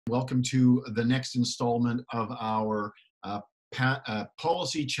Welcome to the next installment of our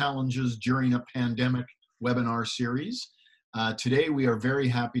Policy Challenges During a Pandemic webinar series. Today we are very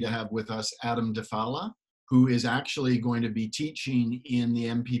happy to have with us Adam Daifallah, who is actually going to be teaching in the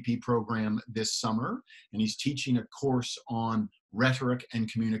MPP program this summer, and he's teaching a course on rhetoric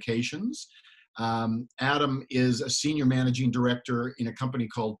and communications. Adam is a senior managing director in a company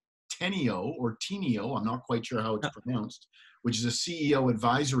called Teneo, I'm not quite sure how it's pronounced, which is a CEO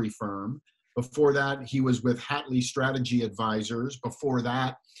advisory firm. Before that, he was with Hatley Strategy Advisors. Before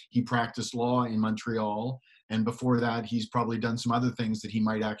that, he practiced law in Montreal. And before that, he's probably done some other things that he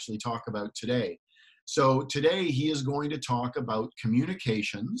might actually talk about today. So today he is going to talk about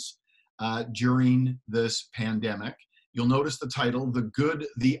communications during this pandemic. You'll notice the title, The Good,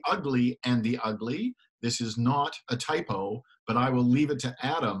 the Ugly, and the Ugly. This is not a typo, but I will leave it to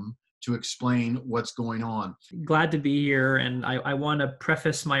Adam to explain what's going on. Glad to be here, and I want to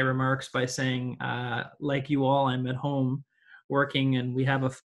preface my remarks by saying, like you all, I'm at home working, and we have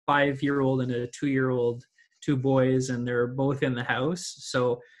a 5-year-old and a 2-year-old, 2 boys, and they're both in the house.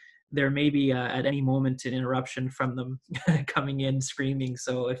 So there may be at any moment an interruption from them coming in screaming.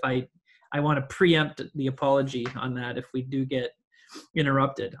 So if I want to preempt the apology on that if we do get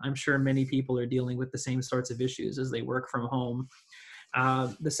interrupted. I'm sure many people are dealing with the same sorts of issues as they work from home.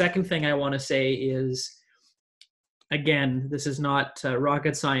 The second thing I want to say is, again, this is not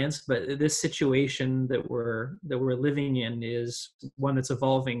rocket science, but this situation that we're living in is one that's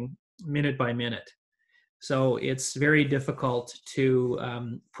evolving minute by minute. So it's very difficult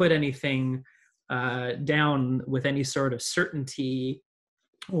to put anything down with any sort of certainty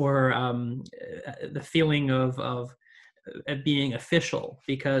or the feeling of being official,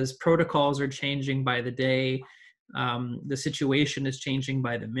 because protocols are changing by the day. The situation is changing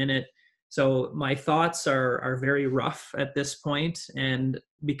by the minute. So my thoughts are very rough at this point. And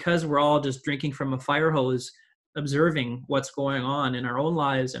because we're all just drinking from a fire hose, observing what's going on in our own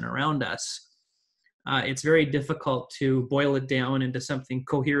lives and around us, it's very difficult to boil it down into something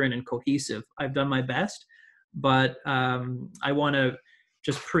coherent and cohesive. I've done my best, but I want to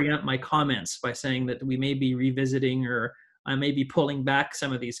just preempt my comments by saying that we may be revisiting, or I may be pulling back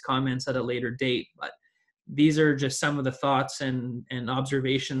some of these comments at a later date. But these are just some of the thoughts and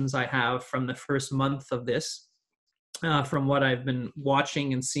observations I have from the first month of this, from what I've been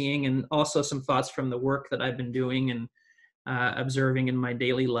watching and seeing, and also some thoughts from the work that I've been doing and observing in my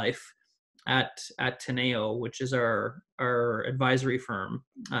daily life at Teneo, which is our advisory firm,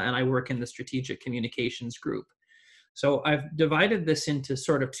 and I work in the strategic communications group. So I've divided this into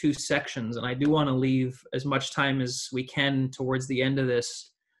sort of 2 sections, and I do want to leave as much time as we can towards the end of this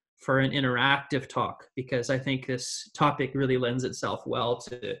for an interactive talk, because I think this topic really lends itself well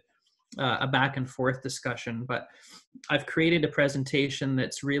to a back and forth discussion. But I've created a presentation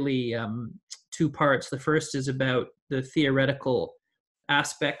that's really 2 parts. The first is about the theoretical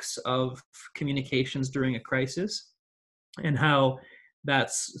aspects of communications during a crisis and how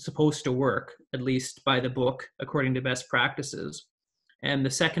that's supposed to work, at least by the book, according to best practices. And the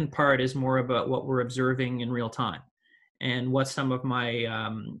second part is more about what we're observing in real time and what some of my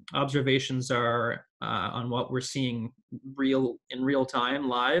observations are on what we're seeing in real time,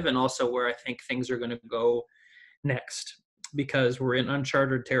 live, and also where I think things are going to go next, because we're in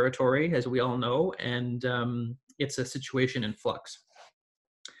uncharted territory, as we all know, and it's a situation in flux.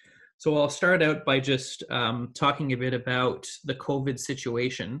 So I'll start out by just talking a bit about the COVID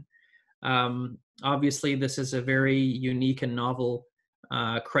situation. Obviously, this is a very unique and novel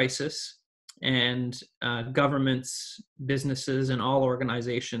crisis, and governments, businesses, and all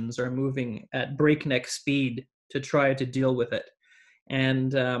organizations are moving at breakneck speed to try to deal with it.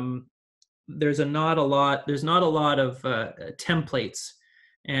 And there's not a lot of templates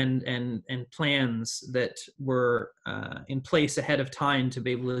and plans that were in place ahead of time to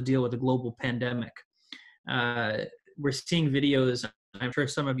be able to deal with a global pandemic. We're seeing videos, I'm sure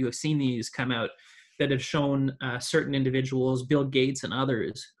some of you have seen these come out, that have shown certain individuals, Bill Gates and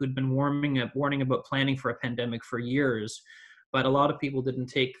others, who'd been warning about planning for a pandemic for years, but a lot of people didn't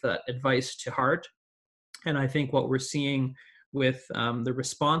take that advice to heart. And I think what we're seeing with the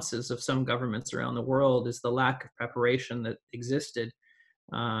responses of some governments around the world is the lack of preparation that existed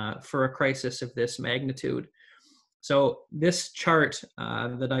for a crisis of this magnitude. So this chart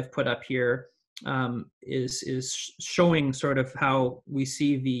that I've put up here is showing sort of how we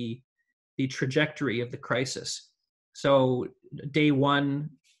see the trajectory of the crisis. So day 1,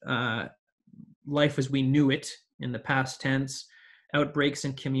 life as we knew it in the past tense, outbreaks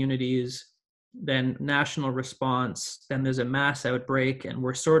in communities, then national response, then there's a mass outbreak, and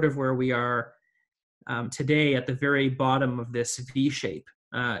we're sort of where we are today at the very bottom of this V shape.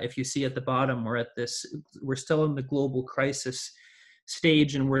 If you see at the bottom, we're still in the global crisis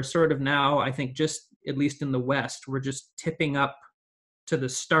stage, and we're sort of now, I think, just at least in the West, we're just tipping up to the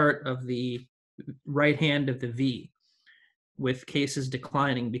start of the right hand of the V, with cases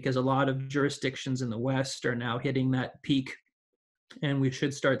declining, because a lot of jurisdictions in the West are now hitting that peak, and we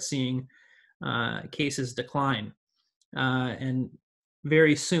should start seeing cases decline. And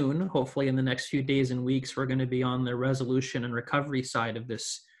very soon, hopefully in the next few days and weeks, we're going to be on the resolution and recovery side of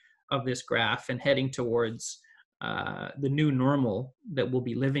this graph, and heading towards the new normal that we'll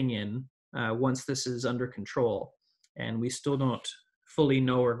be living in once this is under control. And we still don't fully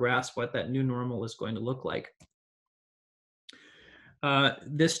know or grasp what that new normal is going to look like.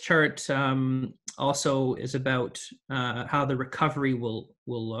 This chart also is about how the recovery will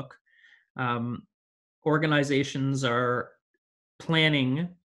look. Organizations are planning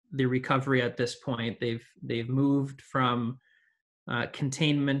the recovery at this point. They've moved from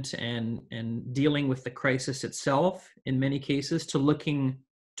containment and dealing with the crisis itself in many cases to looking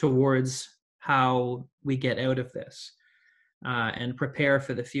towards how we get out of this and prepare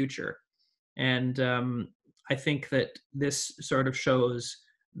for the future. And I think that this sort of shows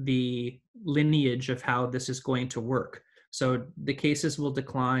the lineage of how this is going to work. So the cases will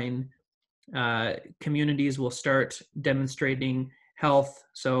decline, communities will start demonstrating health,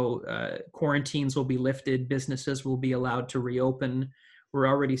 so quarantines will be lifted, businesses will be allowed to reopen. We're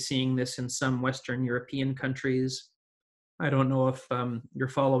already seeing this in some Western European countries. I don't know if you're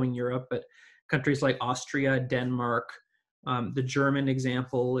following Europe, but countries like Austria, Denmark, the German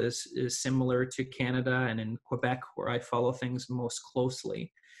example is similar to Canada and in Quebec, where I follow things most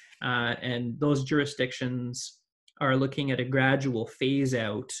closely. And those jurisdictions are looking at a gradual phase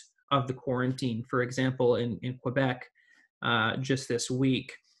out of the quarantine. For example, in Quebec, just this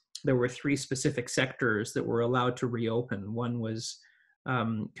week, there were 3 specific sectors that were allowed to reopen. One was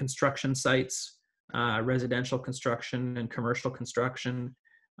construction sites, residential construction and commercial construction.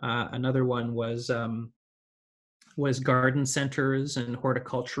 Another one was garden centers and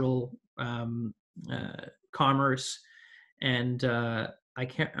horticultural commerce. And I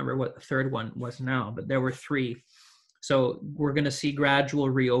can't remember what the third one was now, but there were 3. So we're going to see gradual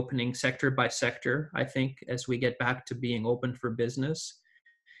reopening sector by sector, I think, as we get back to being open for business.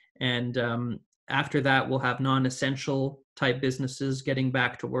 And after that, we'll have non-essential type businesses getting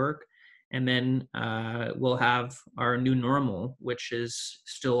back to work. And then we'll have our new normal, which is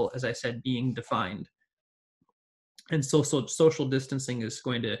still, as I said, being defined. And so social distancing is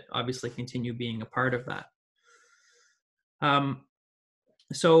going to obviously continue being a part of that.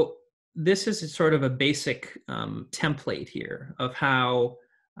 So this is sort of a basic template here of how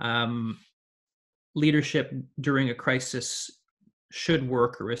leadership during a crisis should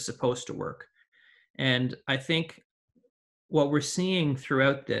work or is supposed to work. And I think what we're seeing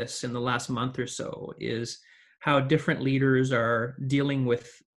throughout this in the last month or so is how different leaders are dealing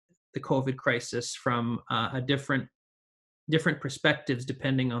with the COVID crisis from different perspectives,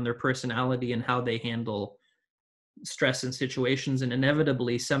 depending on their personality and how they handle stress and situations. And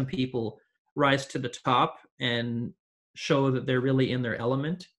inevitably, some people rise to the top and show that they're really in their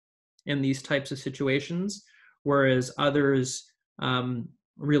element in these types of situations, whereas others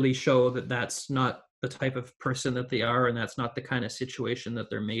really show that that's not the type of person that they are, and that's not the kind of situation that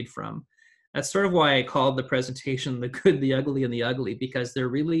they're made from. That's sort of why I called the presentation The Good, the Ugly, and the Ugly, because there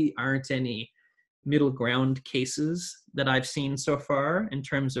really aren't any middle ground cases that I've seen so far in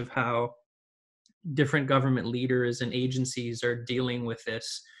terms of how different government leaders and agencies are dealing with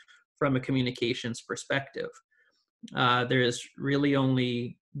this from a communications perspective. There's really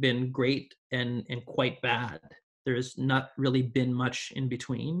only been great and quite bad. There's not really been much in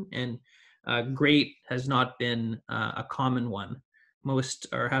between, and great has not been a common one. Most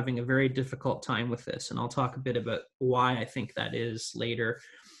are having a very difficult time with this, and I'll talk a bit about why I think that is later.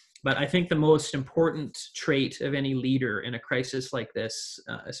 But I think the most important trait of any leader in a crisis like this,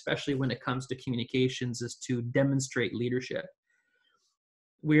 especially when it comes to communications, is to demonstrate leadership.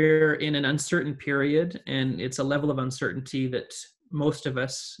 We're in an uncertain period, and it's a level of uncertainty that most of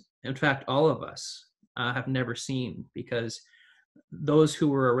us, in fact, all of us, have never seen, because those who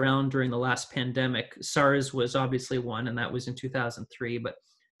were around during the last pandemic, SARS was obviously one, and that was in 2003, but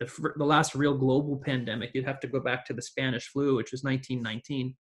the last real global pandemic, you'd have to go back to the Spanish flu, which was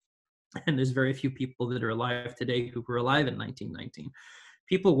 1919. And there's very few people that are alive today who were alive in 1919.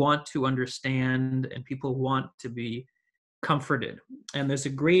 People want to understand, and people want to be comforted. And there's a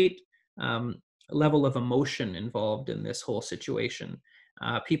great level of emotion involved in this whole situation.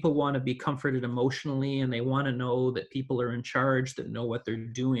 People want to be comforted emotionally, and they want to know that people are in charge, that know what they're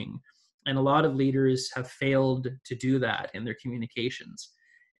doing. And a lot of leaders have failed to do that in their communications.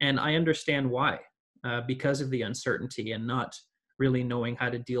 And I understand why, because of the uncertainty and not really knowing how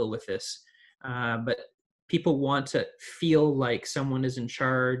to deal with this. But people want to feel like someone is in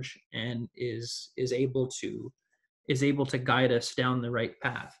charge and is able to guide us down the right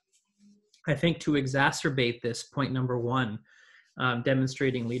path. I think to exacerbate this, point number one,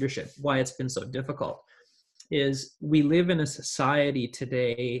 demonstrating leadership, why it's been so difficult, is we live in a society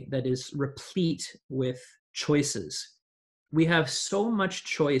today that is replete with choices. We have so much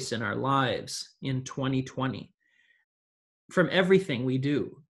choice in our lives in 2020 from everything we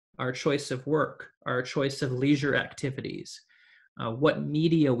do, our choice of work, our choice of leisure activities, what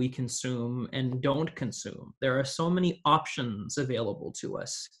media we consume and don't consume. There are so many options available to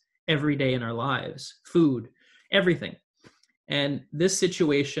us every day in our lives, food, everything. And this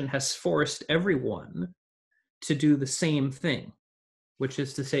situation has forced everyone to do the same thing, which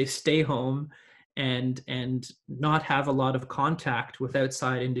is to say, stay home and not have a lot of contact with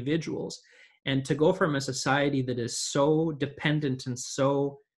outside individuals. And to go from a society that is so dependent and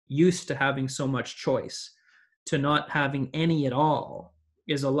so used to having so much choice to not having any at all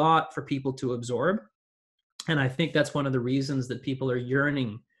is a lot for people to absorb. And I think that's one of the reasons that people are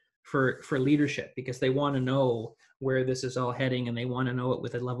yearning for leadership, because they want to know where this is all heading and they want to know it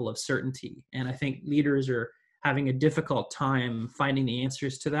with a level of certainty. And I think leaders are having a difficult time finding the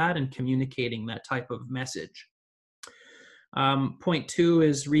answers to that and communicating that type of message. Point two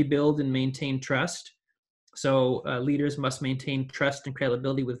is rebuild and maintain trust. So leaders must maintain trust and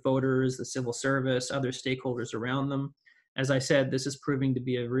credibility with voters, the civil service, other stakeholders around them. As I said, this is proving to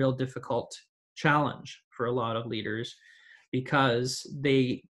be a real difficult challenge for a lot of leaders because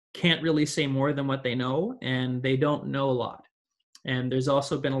they can't really say more than what they know, and they don't know a lot. And there's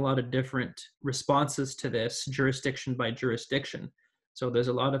also been a lot of different responses to this, jurisdiction by jurisdiction. So there's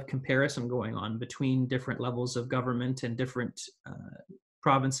a lot of comparison going on between different levels of government and different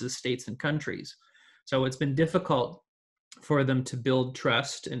provinces, states, and countries. So it's been difficult for them to build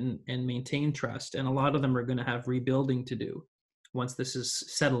trust and maintain trust. And a lot of them are going to have rebuilding to do once this is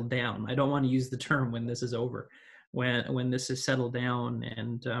settled down. I don't want to use the term when this is over. When this is settled down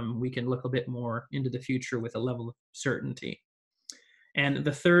and we can look a bit more into the future with a level of certainty. And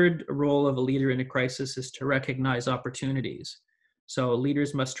the third role of a leader in a crisis is to recognize opportunities. So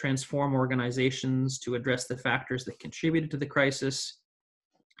leaders must transform organizations to address the factors that contributed to the crisis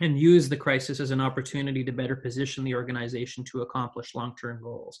and use the crisis as an opportunity to better position the organization to accomplish long-term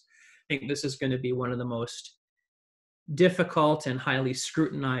goals. I think this is going to be one of the most difficult and highly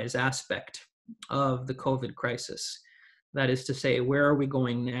scrutinized aspect of the COVID crisis. That is to say, where are we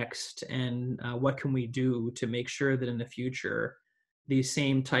going next, and what can we do to make sure that in the future these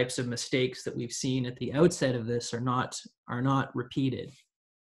same types of mistakes that we've seen at the outset of this are not repeated.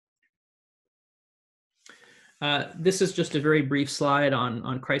 This is just a very brief slide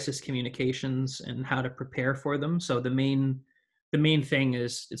on crisis communications and how to prepare for them. So the main thing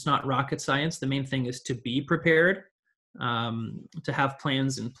is, it's not rocket science. The main thing is to be prepared, to have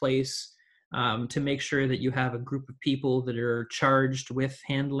plans in place, to make sure that you have a group of people that are charged with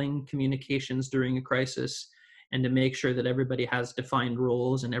handling communications during a crisis, and to make sure that everybody has defined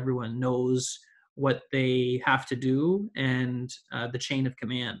roles and everyone knows what they have to do and the chain of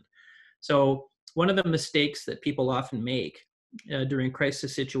command. So one of the mistakes that people often make during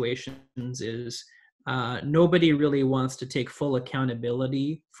crisis situations is nobody really wants to take full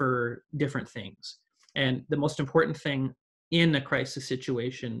accountability for different things. And the most important thing in a crisis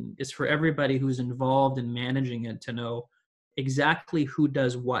situation is for everybody who's involved in managing it to know exactly who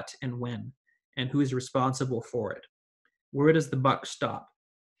does what and when, and who's responsible for it. Where does the buck stop?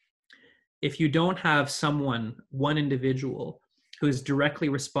 If you don't have one individual who is directly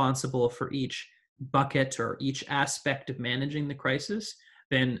responsible for each bucket or each aspect of managing the crisis,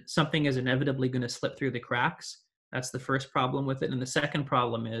 then something is inevitably going to slip through the cracks. That's the first problem with it. And the second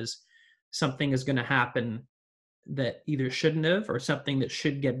problem is something is going to happen that either shouldn't have, or something that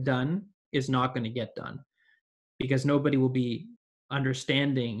should get done is not going to get done, because nobody will be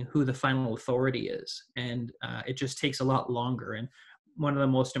understanding who the final authority is. And it just takes a lot longer. And one of the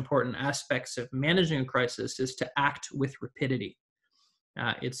most important aspects of managing a crisis is to act with rapidity.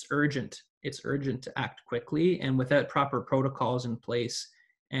 It's urgent. It's urgent to act quickly, and without proper protocols in place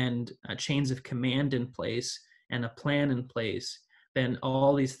and chains of command in place and a plan in place, then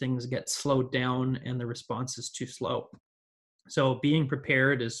all these things get slowed down and the response is too slow. So being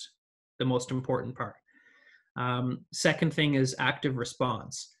prepared is the most important part. Second thing is active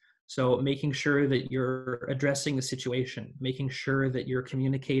response. So making sure that you're addressing the situation, making sure that you're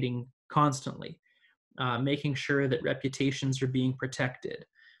communicating constantly, making sure that reputations are being protected,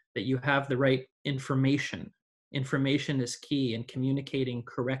 that you have the right information information is key and communicating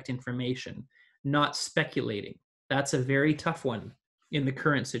correct information, not speculating. That's a very tough one in the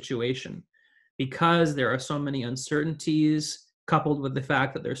current situation because there are so many uncertainties coupled with the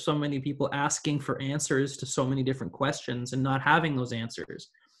fact that there's so many people asking for answers to so many different questions and not having those answers.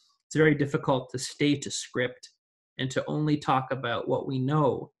 It's very difficult to stay to script and to only talk about what we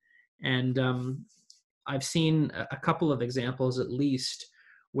know. And I've seen a couple of examples at least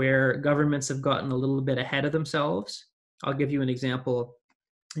where governments have gotten a little bit ahead of themselves. I'll give you an example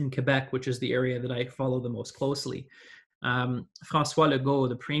in Quebec, which is the area that I follow the most closely. François Legault,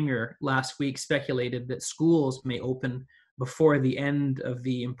 the premier, last week speculated that schools may open before the end of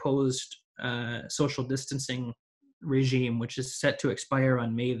the imposed social distancing regime, which is set to expire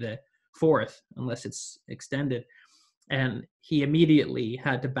on May the 4th, unless it's extended. And he immediately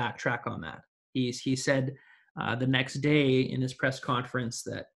had to backtrack on that. He said the next day in his press conference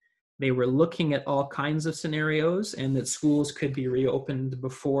that they were looking at all kinds of scenarios and that schools could be reopened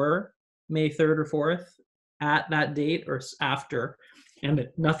before May 3rd or 4th, at that date or after, and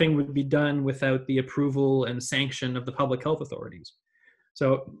that nothing would be done without the approval and sanction of the public health authorities.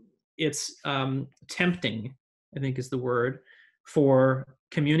 So it's tempting, I think is the word, for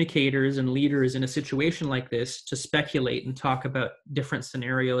communicators and leaders in a situation like this to speculate and talk about different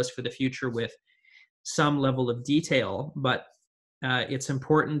scenarios for the future with some level of detail, but it's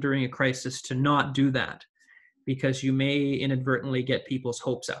important during a crisis to not do that because you may inadvertently get people's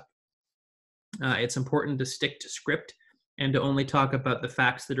hopes up. It's important to stick to script and to only talk about the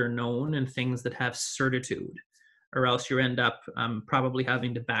facts that are known and things that have certitude, or else you end up probably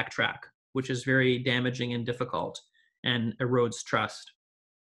having to backtrack, which is very damaging and difficult and erodes trust.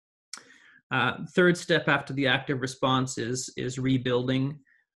 Third step after the active response is rebuilding.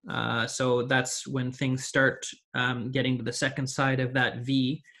 So that's when things start getting to the second side of that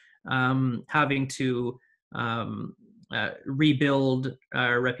V, having to rebuild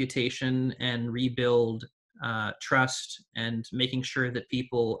reputation and rebuild trust, and making sure that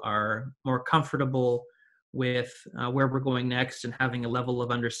people are more comfortable with where we're going next and having a level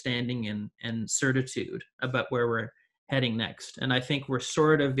of understanding and certitude about where we're heading next. And I think we're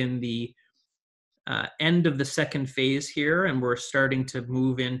sort of in the end of the second phase here, and we're starting to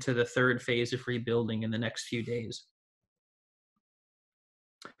move into the third phase of rebuilding in the next few days.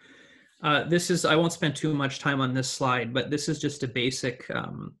 I won't spend too much time on this slide, but this is just a basic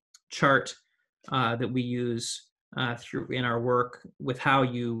chart that we use through in our work with how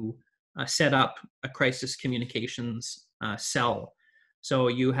you set up a crisis communications cell. So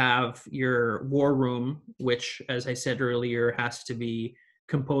you have your war room, which, as I said earlier, has to be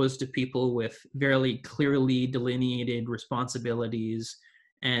composed of people with very clearly delineated responsibilities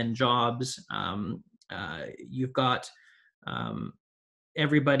and jobs. You've got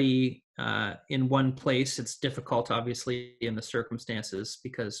everybody in one place. It's difficult, obviously, in the circumstances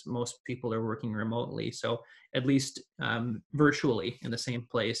because most people are working remotely. So at least virtually in the same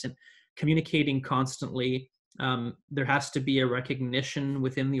place and communicating constantly. There has to be a recognition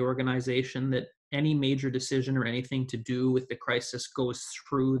within the organization that any major decision or anything to do with the crisis goes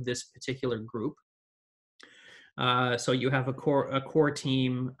through this particular group. So you have a core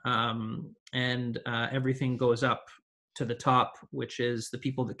team, and everything goes up to the top, which is the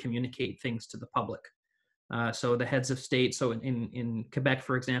people that communicate things to the public. So the heads of state. So in Quebec,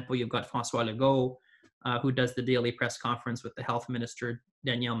 for example, you've got François Legault, who does the daily press conference with the health minister,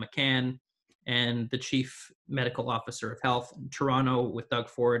 Danielle McCann, and the chief medical officer of health. In Toronto with Doug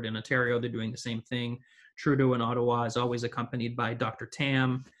Ford. In Ontario, they're doing the same thing. Trudeau in Ottawa is always accompanied by Dr.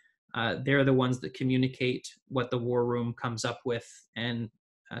 Tam. They're the ones that communicate what the war room comes up with and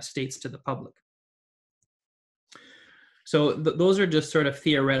states to the public. So those are just sort of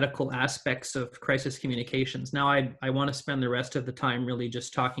theoretical aspects of crisis communications. Now I want to spend the rest of the time really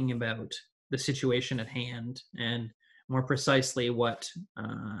just talking about the situation at hand and more precisely what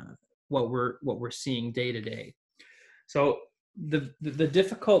we're seeing day to day. So the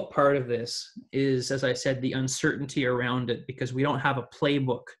difficult part of this is, as I said, the uncertainty around it, because we don't have a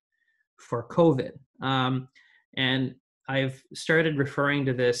playbook for COVID. And I've started referring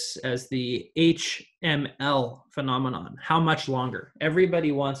to this as the HML phenomenon. How much longer?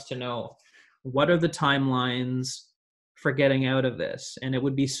 Everybody wants to know, what are the timelines for getting out of this? And it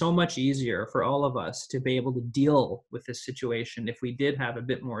would be so much easier for all of us to be able to deal with this situation if we did have a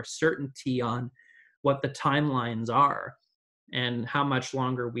bit more certainty on what the timelines are and how much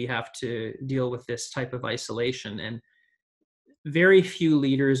longer we have to deal with this type of isolation. And very few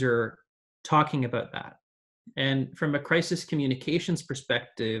leaders are talking about that. And from a crisis communications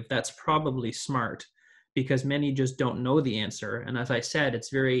perspective, that's probably smart, because many just don't know the answer. And as I said, it's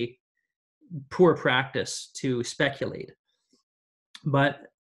very poor practice to speculate. But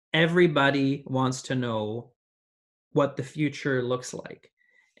everybody wants to know what the future looks like.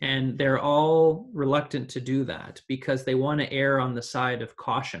 And they're all reluctant to do that because they want to err on the side of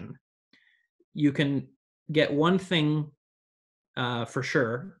caution. You can get one thing for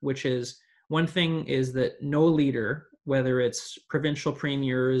sure, which is one thing is that no leader, whether it's provincial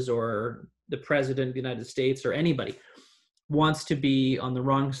premiers or the president of the United States or anybody, wants to be on the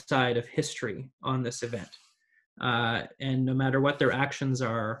wrong side of history on this event. And no matter what their actions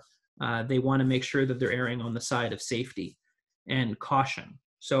are, they want to make sure that they're erring on the side of safety and caution.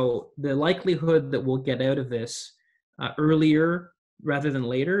 So the likelihood that we'll get out of this earlier rather than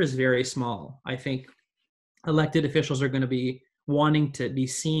later is very small. I think elected officials are going to be wanting to be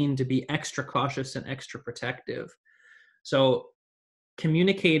seen to be extra cautious and extra protective. So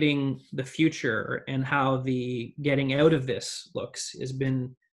communicating the future and how the getting out of this looks has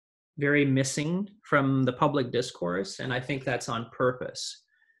been very missing from the public discourse, and I think that's on purpose.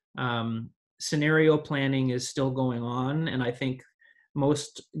 Scenario planning is still going on, and I think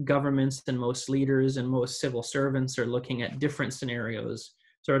most governments and most leaders and most civil servants are looking at different scenarios,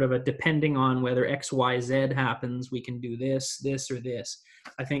 sort of a depending on whether X, Y, Z happens, we can do this, this, or this.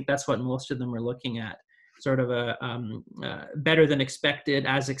 I think that's what most of them are looking at, sort of a better than expected,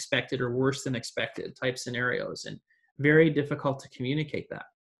 as expected, or worse than expected type scenarios, and very difficult to communicate that.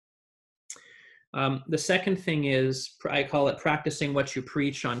 The second thing is, I call it practicing what you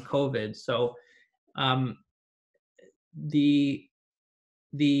preach on COVID. So the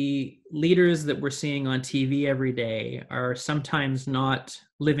leaders that we're seeing on TV every day are sometimes not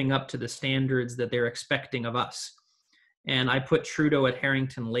living up to the standards that they're expecting of us. And I put Trudeau at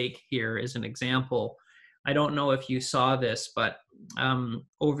Harrington Lake here as an example. I don't know if you saw this, but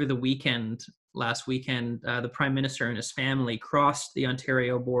over the weekend, last weekend, the Prime Minister and his family crossed the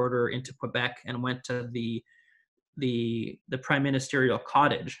Ontario border into Quebec and went to the Prime Ministerial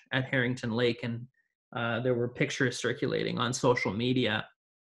cottage at Harrington Lake. And there were pictures circulating on social media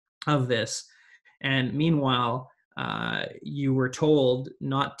of this. And meanwhile, you were told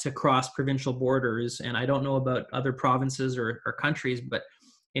not to cross provincial borders. And I don't know about other provinces or countries, but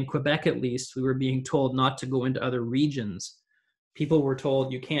in Quebec, at least, we were being told not to go into other regions. People were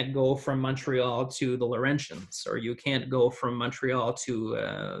told you can't go from Montreal to the Laurentians, or you can't go from Montreal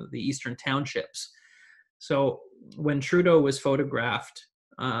to the Eastern Townships. So when Trudeau was photographed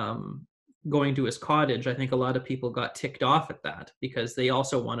going to his cottage, I think a lot of people got ticked off at that because they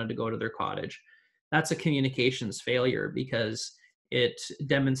also wanted to go to their cottage. That's a communications failure because it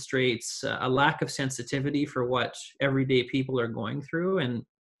demonstrates a lack of sensitivity for what everyday people are going through, and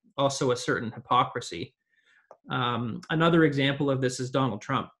also a certain hypocrisy. Another example of this is Donald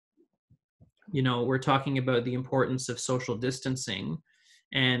Trump. You know, we're talking about the importance of social distancing,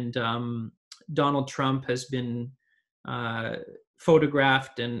 and Donald Trump has been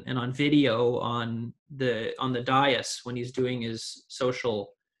photographed and on video on the dais when he's doing his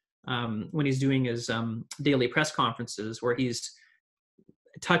daily press conferences, where he's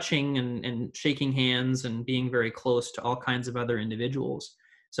touching and shaking hands and being very close to all kinds of other individuals.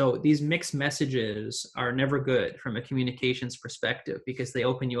 So these mixed messages are never good from a communications perspective because they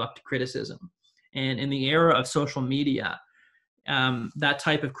open you up to criticism. And in the era of social media, that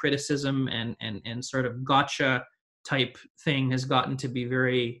type of criticism and sort of gotcha type thing has gotten to be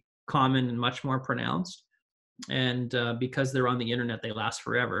very common and much more pronounced. And because they're on the internet, they last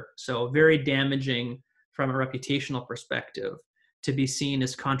forever. So very damaging from a reputational perspective to be seen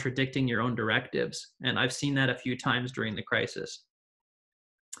as contradicting your own directives. And I've seen that a few times during the crisis.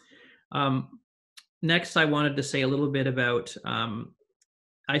 Next, I wanted to say a little bit about,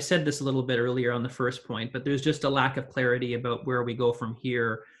 I said this a little bit earlier on the first point, but there's just a lack of clarity about where we go from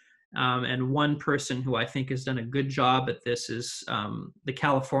here. And one person who I think has done a good job at this is the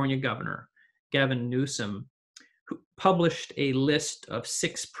California governor, Gavin Newsom, who published a list of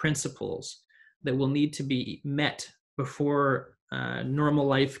 6 principles that will need to be met before normal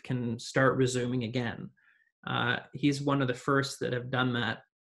life can start resuming again. He's one of the first that have done that.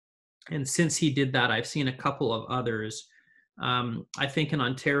 And since he did that, I've seen a couple of others. I think in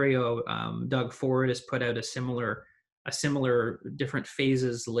Ontario, Doug Ford has put out a similar different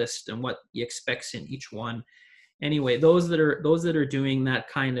phases list and what he expects in each one. Anyway, those that are doing that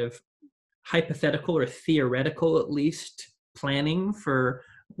kind of hypothetical or theoretical, at least, planning for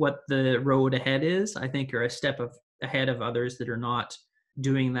what the road ahead is, I think are a step ahead of others that are not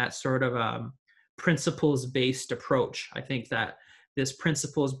doing that sort of principles-based approach. I think that this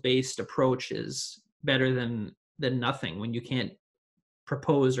principles-based approach is better than nothing when you can't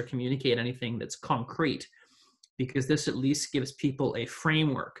propose or communicate anything that's concrete, because this at least gives people a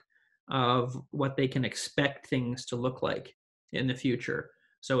framework of what they can expect things to look like in the future.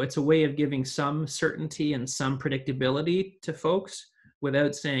 So it's a way of giving some certainty and some predictability to folks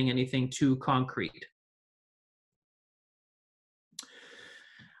without saying anything too concrete.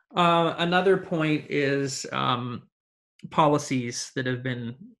 Another point is policies that have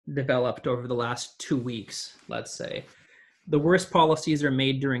been developed over the last 2 weeks, let's say. The worst policies are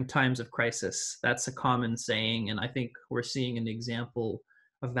made during times of crisis. That's a common saying, and I think we're seeing an example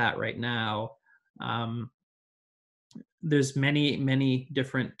of that right now. There's many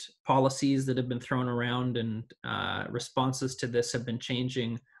different policies that have been thrown around, and responses to this have been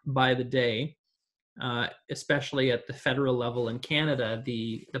changing by the day. Especially at the federal level in Canada,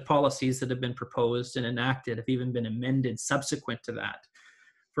 the policies that have been proposed and enacted have even been amended subsequent to that.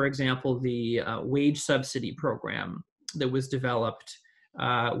 For example, the wage subsidy program that was developed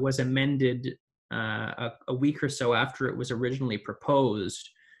was amended a week or so after it was originally proposed,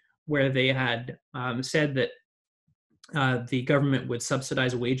 where they had said that the government would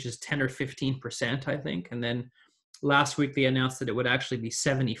subsidize wages 10 or 15%, I think. And then last week they announced that it would actually be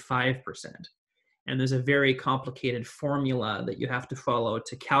 75%. And there's a very complicated formula that you have to follow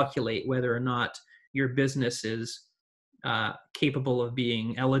to calculate whether or not your business is capable of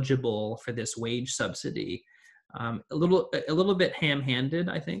being eligible for this wage subsidy. A little bit ham-handed,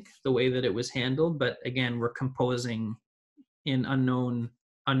 I think, the way that it was handled. But again, we're composing in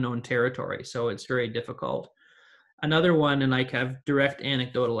unknown territory, so it's very difficult. Another one, and I have direct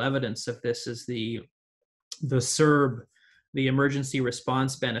anecdotal evidence of this, is the CERB, the emergency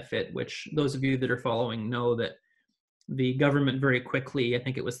response benefit, which those of you that are following know that the government very quickly, I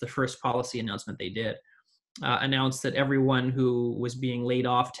think it was the first policy announcement they did, announced that everyone who was being laid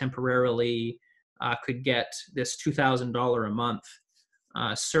off temporarily could get this $2,000 a month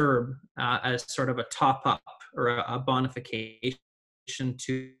CERB as sort of a top-up or a bonification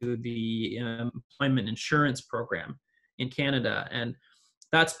to the employment insurance program in Canada. And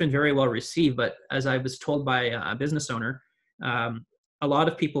that's been very well received. But as I was told by a business owner, a lot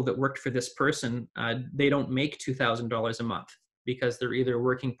of people that worked for this person, they don't make $2,000 a month because they're either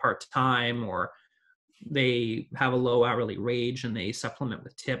working part-time or they have a low hourly wage and they supplement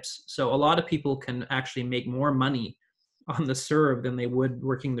with tips. So a lot of people can actually make more money on the CERB than they would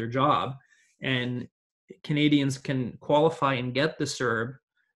working their job. And Canadians can qualify and get the CERB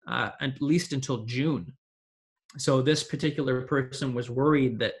at least until June. So this particular person was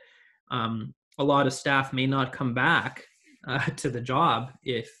worried that a lot of staff may not come back to the job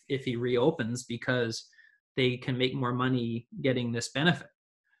if he reopens because they can make more money getting this benefit.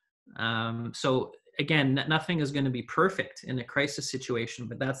 So again, nothing is going to be perfect in a crisis situation,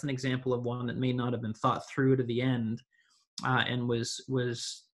 but that's an example of one that may not have been thought through to the end and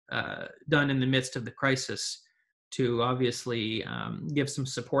was done in the midst of the crisis to obviously give some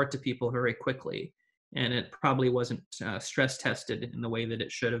support to people very quickly. And it probably wasn't stress tested in the way that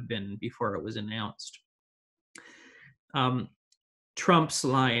it should have been before it was announced. Trump's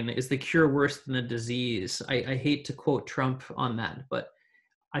line, is the cure worse than the disease? I hate to quote Trump on that, but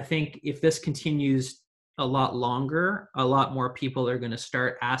I think if this continues a lot longer, a lot more people are going to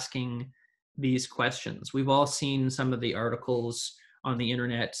start asking these questions. We've all seen some of the articles on the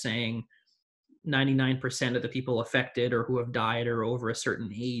internet saying 99% of the people affected or who have died are over a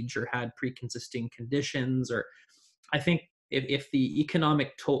certain age or had pre-existing conditions. Or I think if the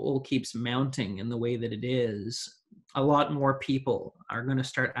economic toll keeps mounting in the way that it is, a lot more people are going to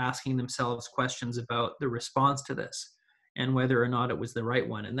start asking themselves questions about the response to this and whether or not it was the right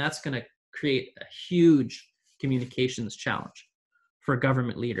one. And that's going to create a huge communications challenge for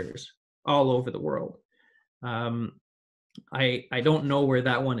government leaders all over the world. I don't know where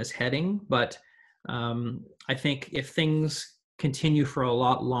that one is heading, but I think if things continue for a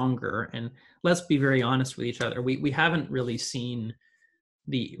lot longer, and let's be very honest with each other, we haven't really seen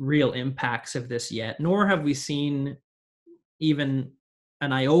the real impacts of this yet, nor have we seen even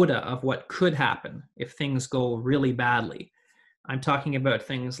an iota of what could happen if things go really badly. I'm talking about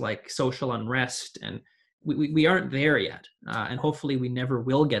things like social unrest, and we aren't there yet, and hopefully we never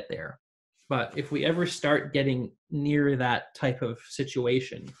will get there. But if we ever start getting near that type of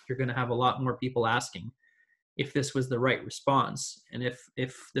situation, you're going to have a lot more people asking if this was the right response and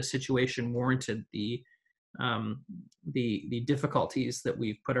if the situation warranted the difficulties that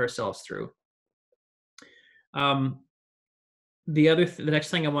we've put ourselves through. The next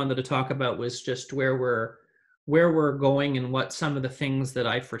thing I wanted to talk about was just where we're going and what some of the things that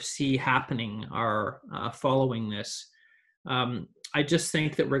I foresee happening are following this. I just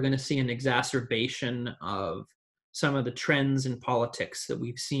think that we're going to see an exacerbation of some of the trends in politics that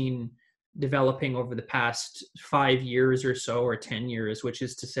we've seen developing over the past 5 years or so, or 10 years, which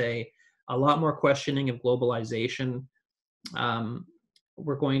is to say a lot more questioning of globalization.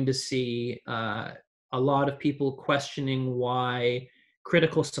 We're going to see a lot of people questioning why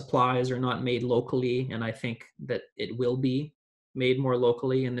critical supplies are not made locally, and I think that it will be made more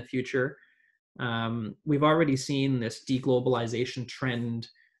locally in the future. We've already seen this deglobalization trend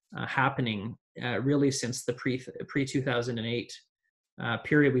happening really since the pre-2008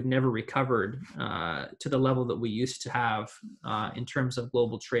 period. We've never recovered to the level that we used to have in terms of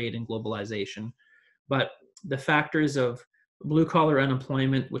global trade and globalization. But the factors of blue-collar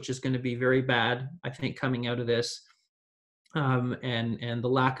unemployment, which is going to be very bad, I think, coming out of this, and the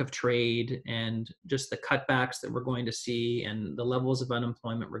lack of trade and just the cutbacks that we're going to see and the levels of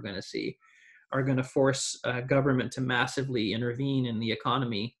unemployment we're going to see are going to force government to massively intervene in the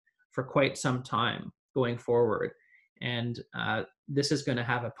economy for quite some time going forward. And this is going to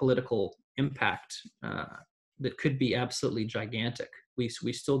have a political impact that could be absolutely gigantic. We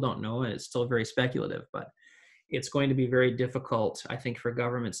still don't know, and it's still very speculative, but it's going to be very difficult, I think, for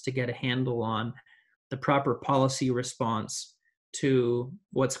governments to get a handle on the proper policy response to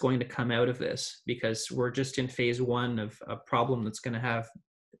what's going to come out of this, because we're just in phase one of a problem that's going to have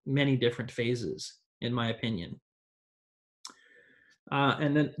many different phases, in my opinion.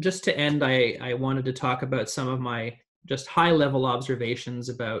 And then just to end, I wanted to talk about some of my just high-level observations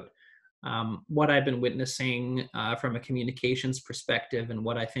about what I've been witnessing from a communications perspective, and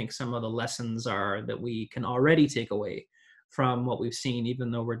what I think some of the lessons are that we can already take away from what we've seen,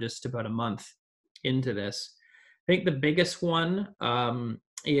 even though we're just about a month into this. I think the biggest one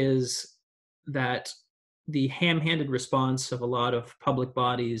is that the ham-handed response of a lot of public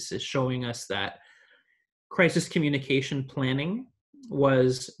bodies is showing us that crisis communication planning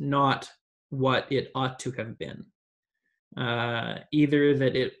was not what it ought to have been. Either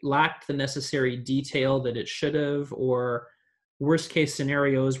that it lacked the necessary detail that it should have, or worst case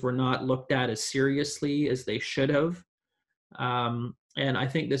scenarios were not looked at as seriously as they should have. And I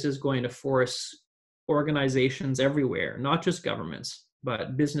think this is going to force organizations everywhere, not just governments,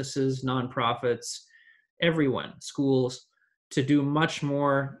 but businesses, nonprofits, everyone, schools, to do much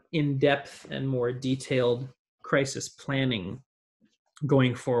more in-depth and more detailed crisis planning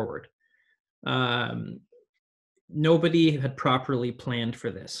going forward. Nobody had properly planned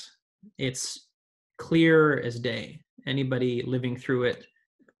for this. It's clear as day. Anybody living through it,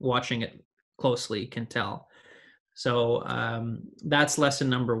 watching it closely, can tell. So that's lesson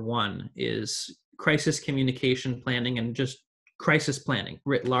number one, is crisis communication planning, and just crisis planning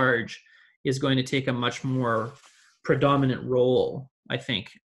writ large is going to take a much more predominant role, I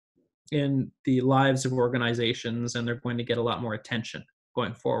think, in the lives of organizations, and they're going to get a lot more attention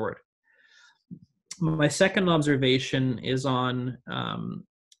going forward. My second observation is on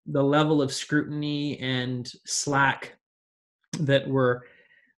the level of scrutiny and slack that we're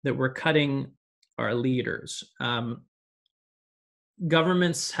cutting our leaders.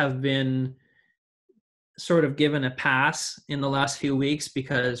 Governments have been sort of given a pass in the last few weeks,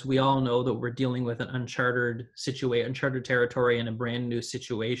 because we all know that we're dealing with an uncharted territory and a brand new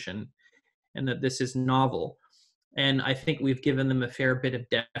situation, and that this is novel. And I think we've given them a fair bit of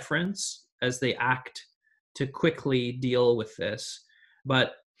deference as they act to quickly deal with this.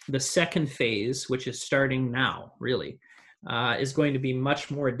 But the second phase, which is starting now, really, is going to be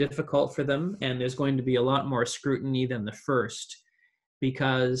much more difficult for them, and there's going to be a lot more scrutiny than the first,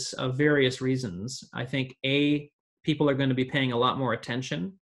 because of various reasons. I think, A, people are going to be paying a lot more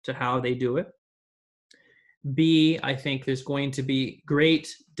attention to how they do it. B, I think there's going to be great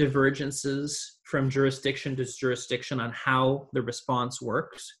divergences from jurisdiction to jurisdiction on how the response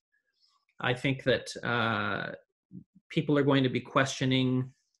works. I think that people are going to be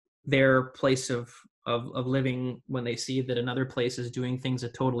questioning their place of living when they see that another place is doing things a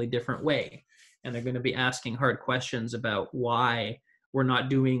totally different way. And they're going to be asking hard questions about why we're not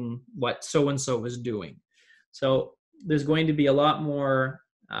doing what so-and-so is doing. So there's going to be a lot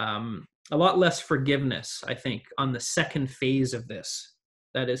less forgiveness, I think, on the second phase of this.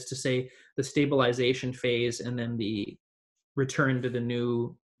 That is to say, the stabilization phase, and then the return to the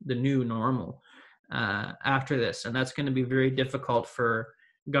new normal after this. And that's going to be very difficult for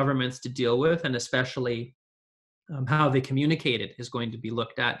governments to deal with, and especially how they communicate it is going to be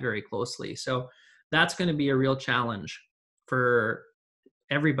looked at very closely. So that's going to be a real challenge for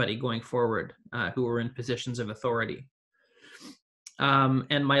everybody going forward who are in positions of authority.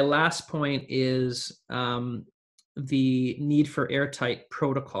 And my last point is the need for airtight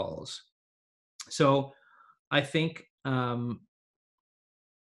protocols. So I think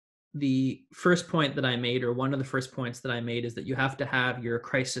the first point that I made, or one of the first points that I made, is that you have to have your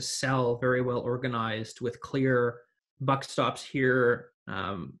crisis cell very well organized with clear buck stops here,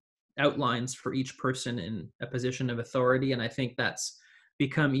 outlines for each person in a position of authority. And I think that's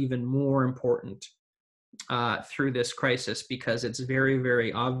become even more important through this crisis, because it's very,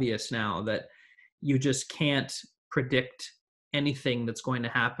 very obvious now that you just can't predict anything that's going to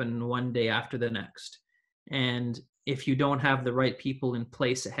happen one day after the next. And if you don't have the right people in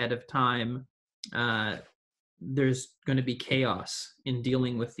place ahead of time, there's going to be chaos in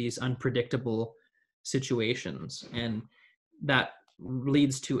dealing with these unpredictable situations. And that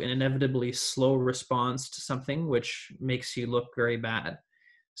leads to an inevitably slow response to something, which makes you look very bad.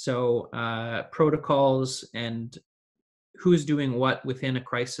 So protocols and who's doing what within a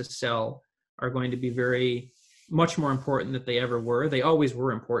crisis cell are going to be very much more important than they ever were. They always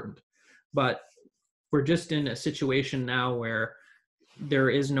were important, but we're just in a situation now where there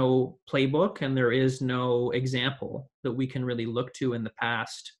is no playbook and there is no example that we can really look to in the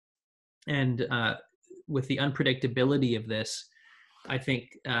past. And with the unpredictability of this, I think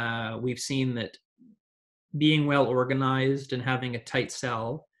we've seen that being well organized and having a tight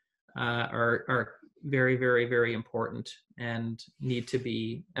cell are very, very, very important and need to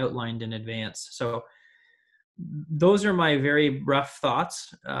be outlined in advance. So those are my very rough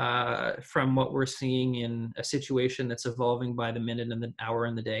thoughts from what we're seeing in a situation that's evolving by the minute and the hour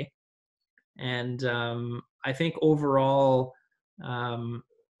and the day. And I think overall,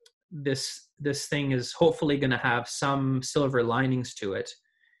 this thing is hopefully going to have some silver linings to it,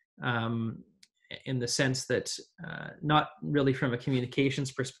 in the sense that not really from a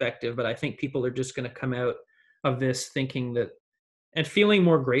communications perspective, but I think people are just going to come out of this thinking that, and feeling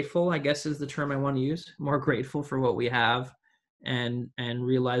more grateful, I guess is the term I want to use, more grateful for what we have, and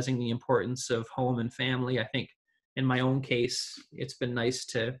realizing the importance of home and family. I think in my own case, it's been nice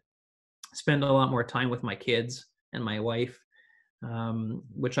to spend a lot more time with my kids and my wife,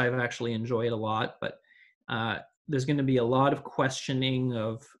 which I've actually enjoyed a lot. But there's going to be a lot of questioning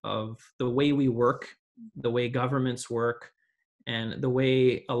of the way we work, the way governments work, and the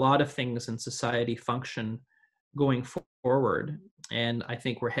way a lot of things in society function going forward. And I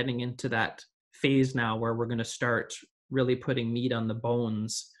think we're heading into that phase now where we're going to start really putting meat on the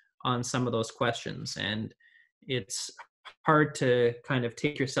bones on some of those questions. And it's hard to kind of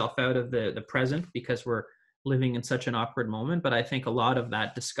take yourself out of the present because we're living in such an awkward moment. But I think a lot of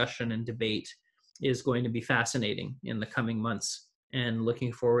that discussion and debate is going to be fascinating in the coming months, and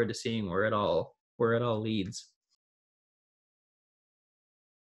looking forward to seeing where it all leads.